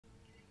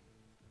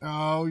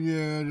Oh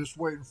yeah, just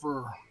waiting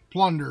for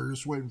plunder,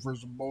 just waiting for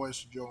some boys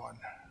to join.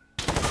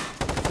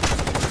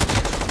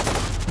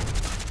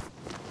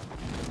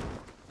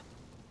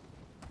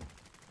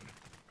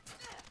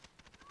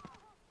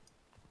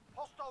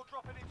 Hostile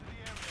dropping into the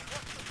area.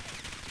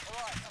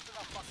 Alright, that's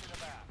enough fucking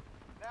about.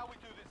 Now we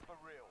do this for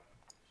real.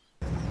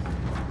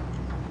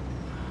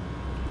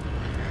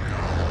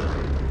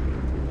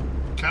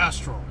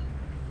 Castro.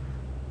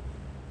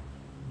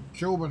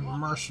 Cuban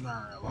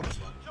mercenary, looks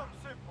like. Job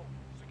simple.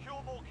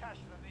 Secure more cash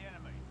than the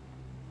enemy.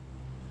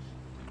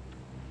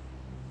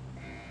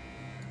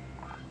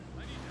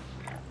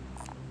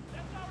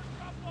 That's our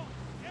drop off.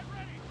 Get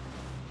ready.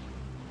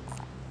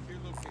 Here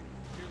located.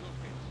 Here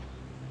located.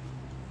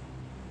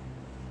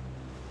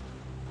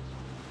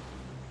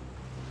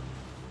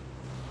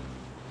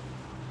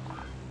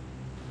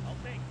 I'll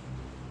take.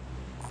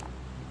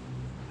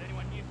 Does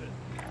anyone need this?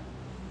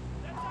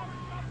 That's our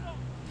drop off.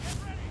 Get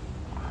ready.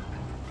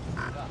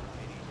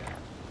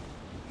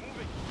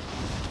 Moving.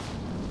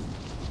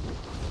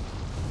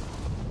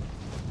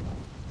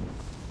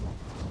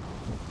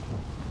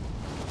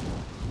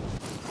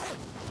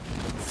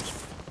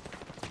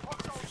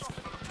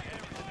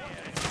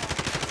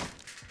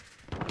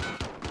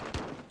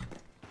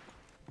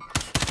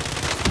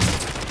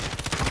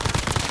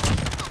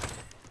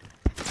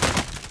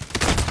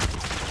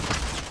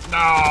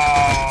 No.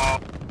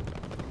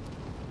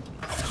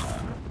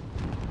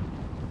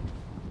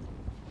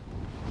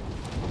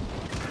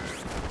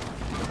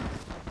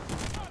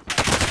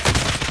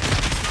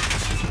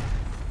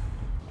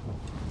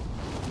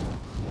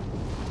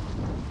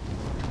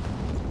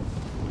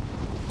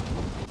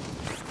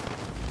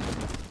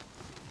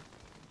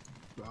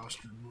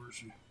 Bastard, where's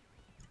he?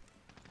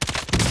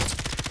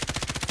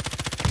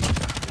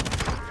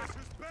 Guess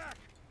who's back?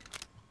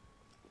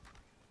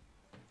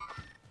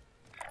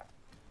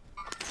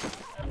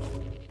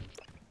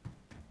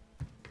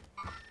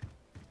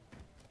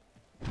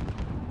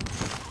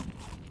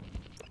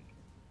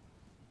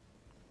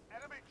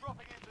 Enemy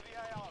dropping into the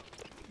AO.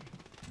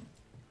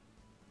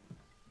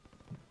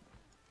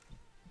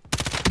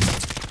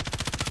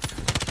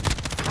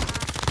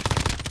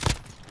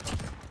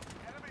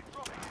 Enemy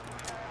dropping into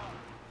the AO.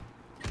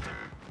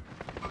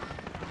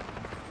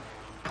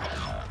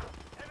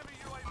 Enemy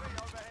UAV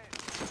overhead.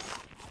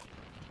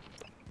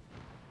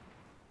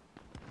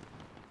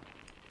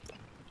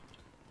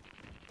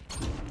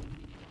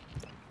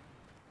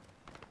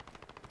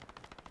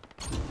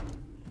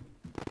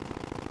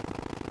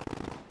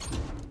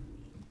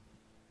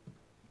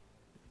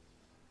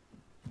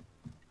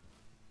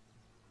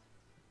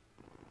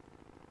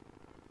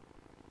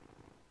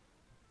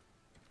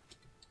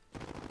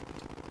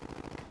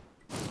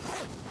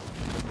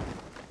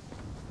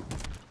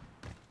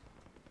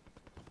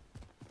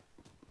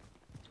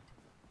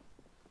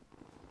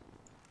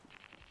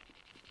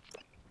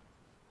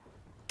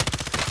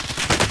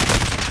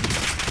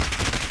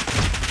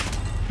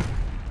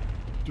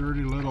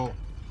 Dirty little.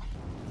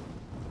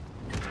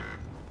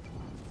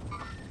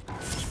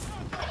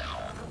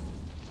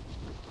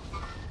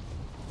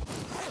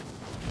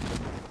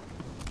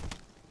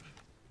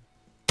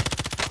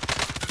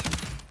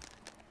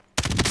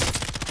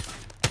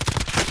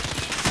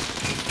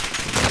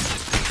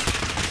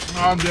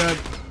 I'm dead.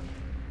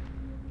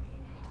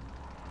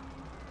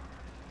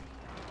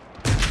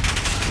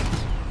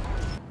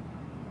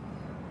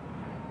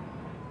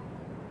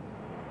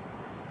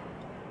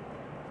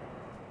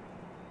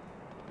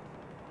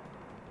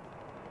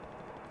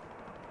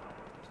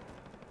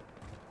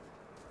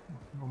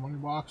 No money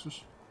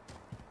boxes.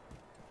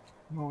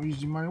 No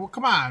easy money. Well,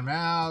 come on,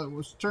 man. It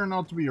was turned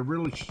out to be a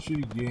really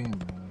shitty game,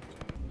 man.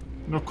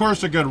 And of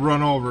course I got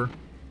run over.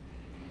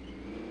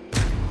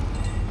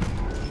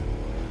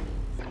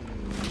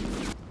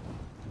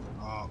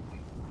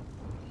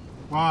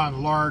 Come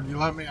on, Lord, you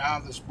let me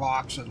have this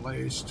box at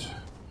least.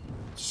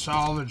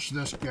 Salvage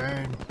this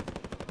game.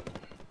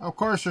 Of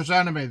course there's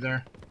enemy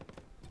there.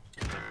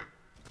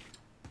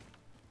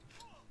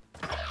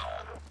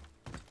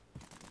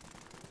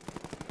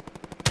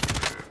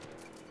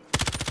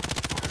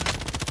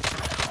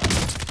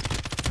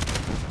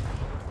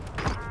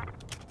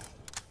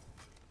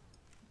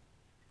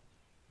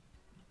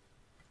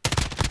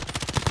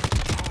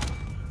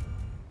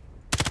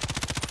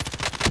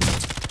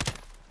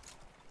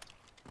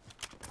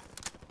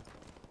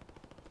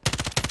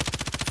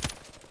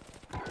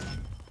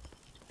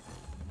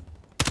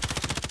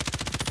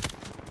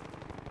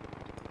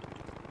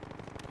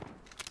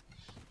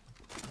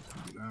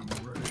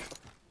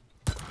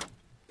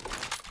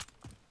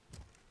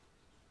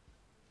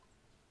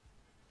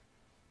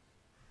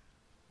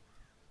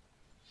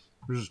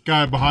 There's this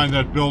guy behind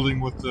that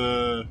building with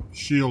the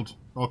shield.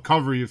 I'll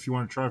cover you if you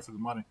want to try for the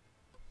money.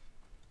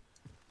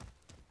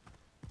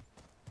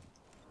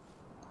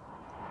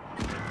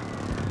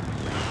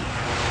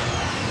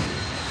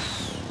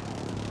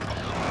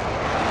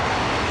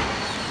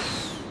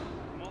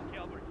 Small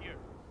caliber here.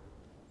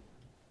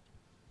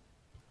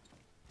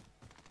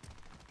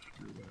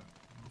 Do that.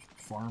 Just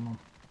farm them.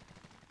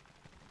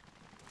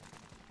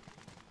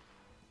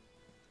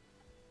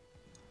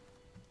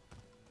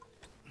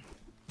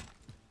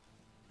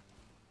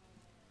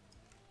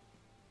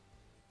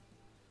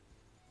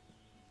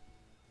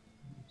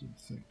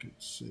 think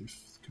it's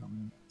safe to come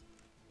in.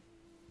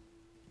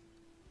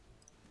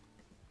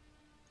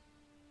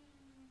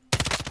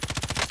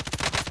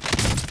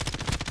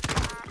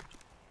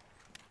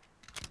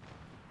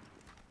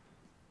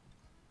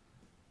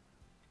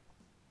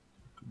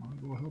 Come on,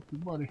 go help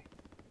your buddy.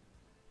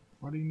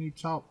 Buddy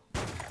needs help.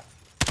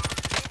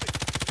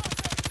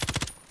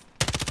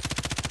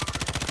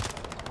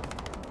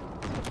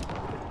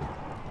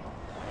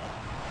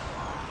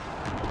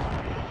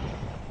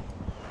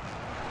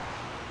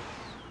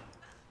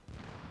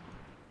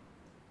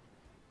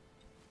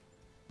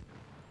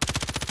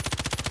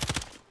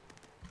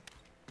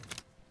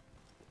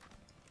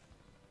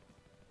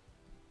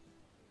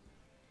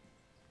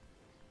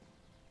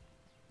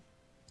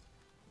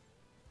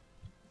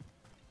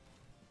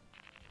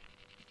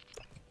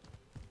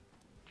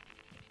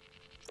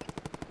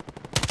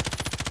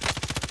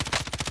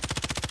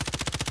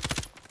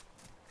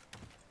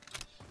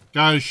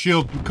 Guy's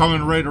shield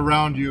coming right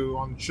around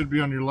you. Should be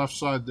on your left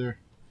side there.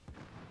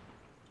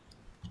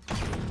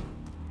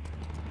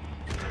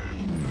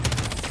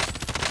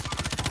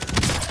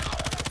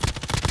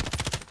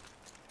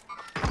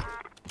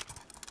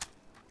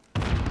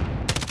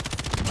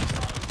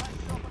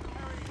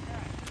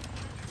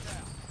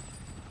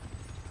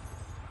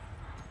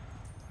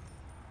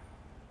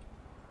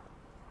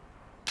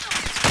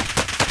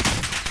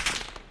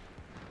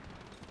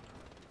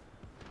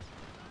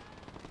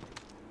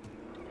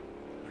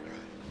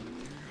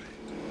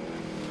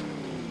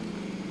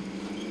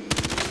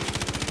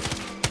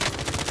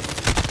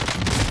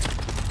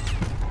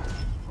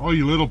 Oh,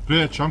 you little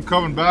bitch. I'm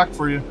coming back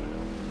for you.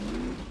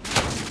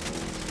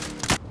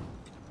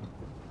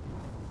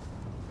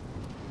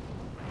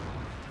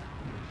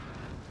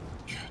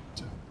 God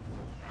damn.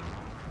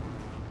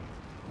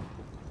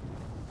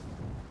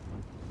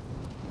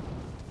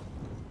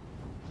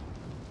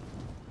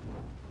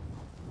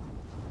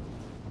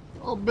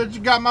 Oh, bitch, you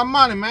got my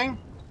money, man.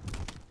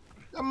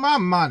 That's my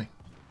money.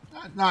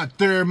 That's not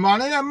their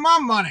money. That's my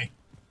money.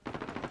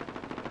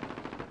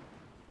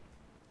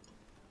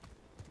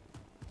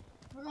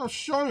 I'll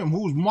show him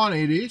whose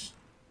money it is.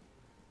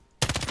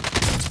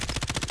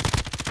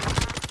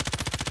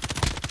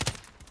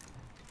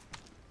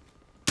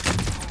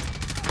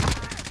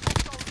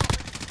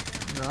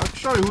 Yeah, I'll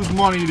show you whose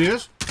money it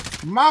is.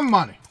 My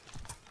money.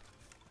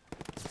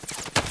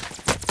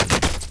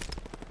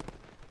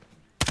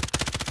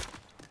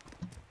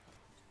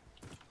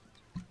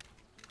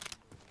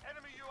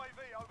 Enemy UAV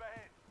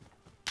overhead.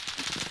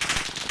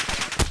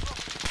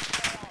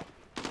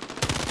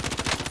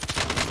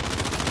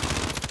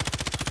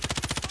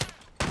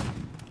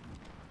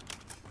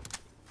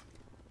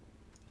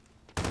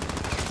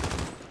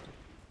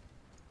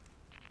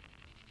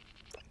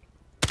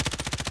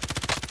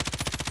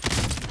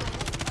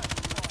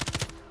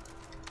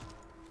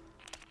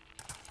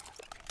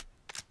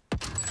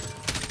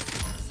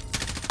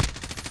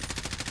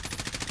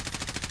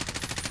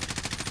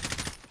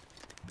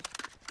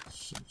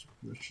 Sons of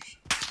bitches.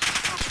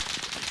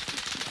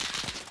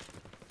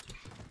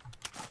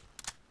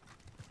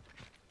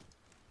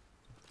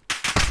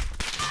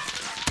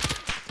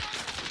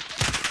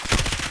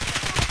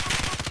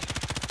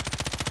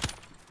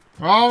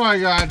 Oh my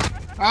god.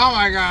 Oh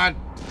my god.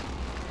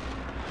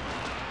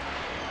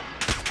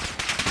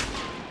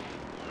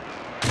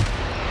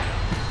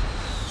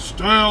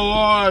 Stay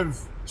alive.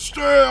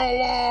 Stay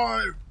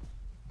alive.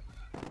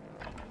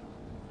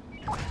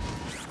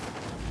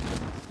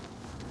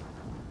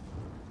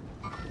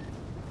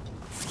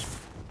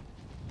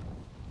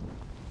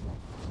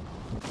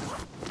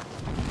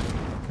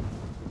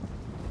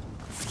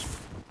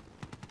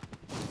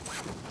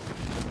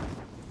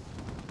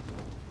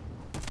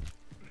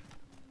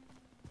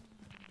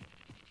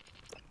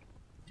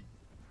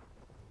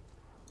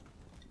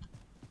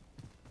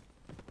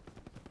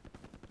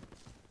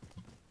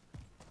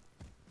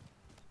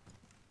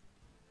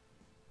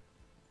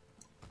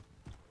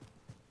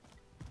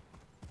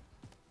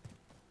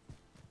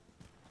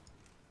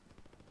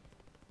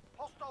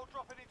 Hostile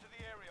dropping into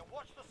the area.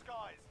 Watch the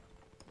skies.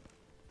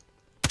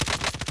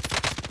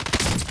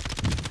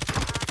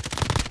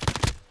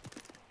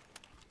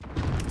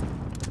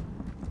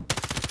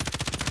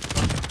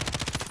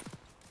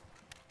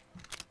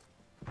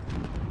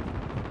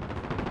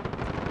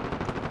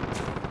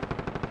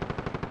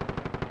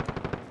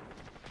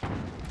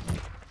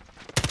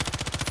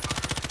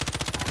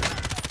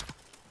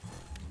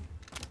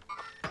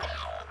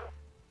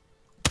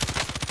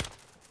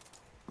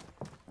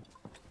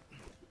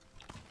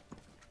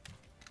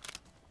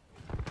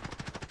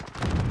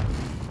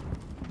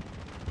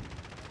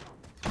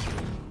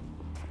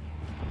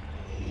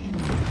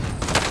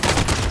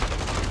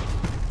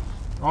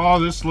 Oh,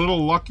 this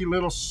little lucky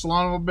little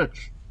son of a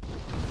bitch.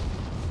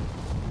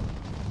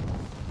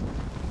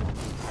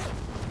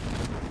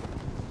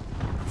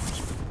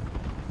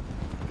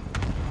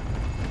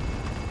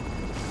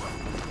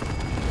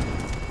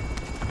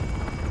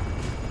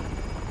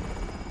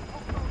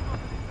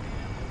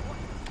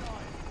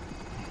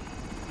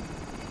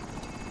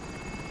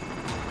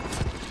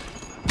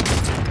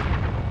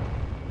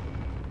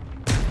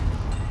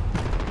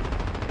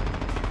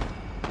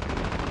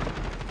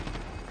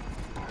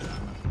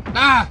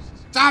 Ah!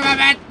 Stop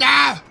it!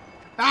 No!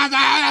 No,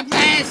 no,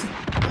 please!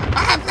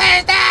 Oh,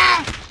 please, no!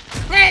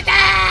 Please,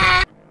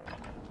 no!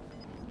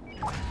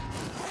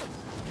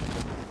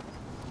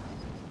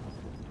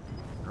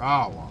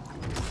 Oh, wow.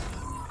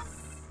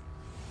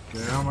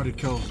 Okay, how many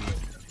kills did I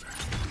get?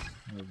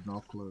 I have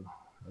no clue.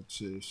 Let's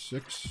see,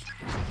 6.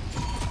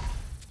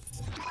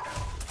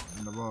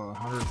 And about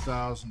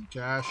 100,000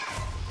 cash.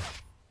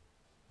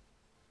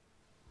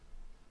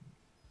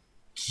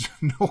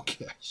 No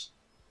cash.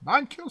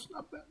 9 kills,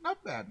 not bad,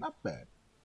 not bad, not bad.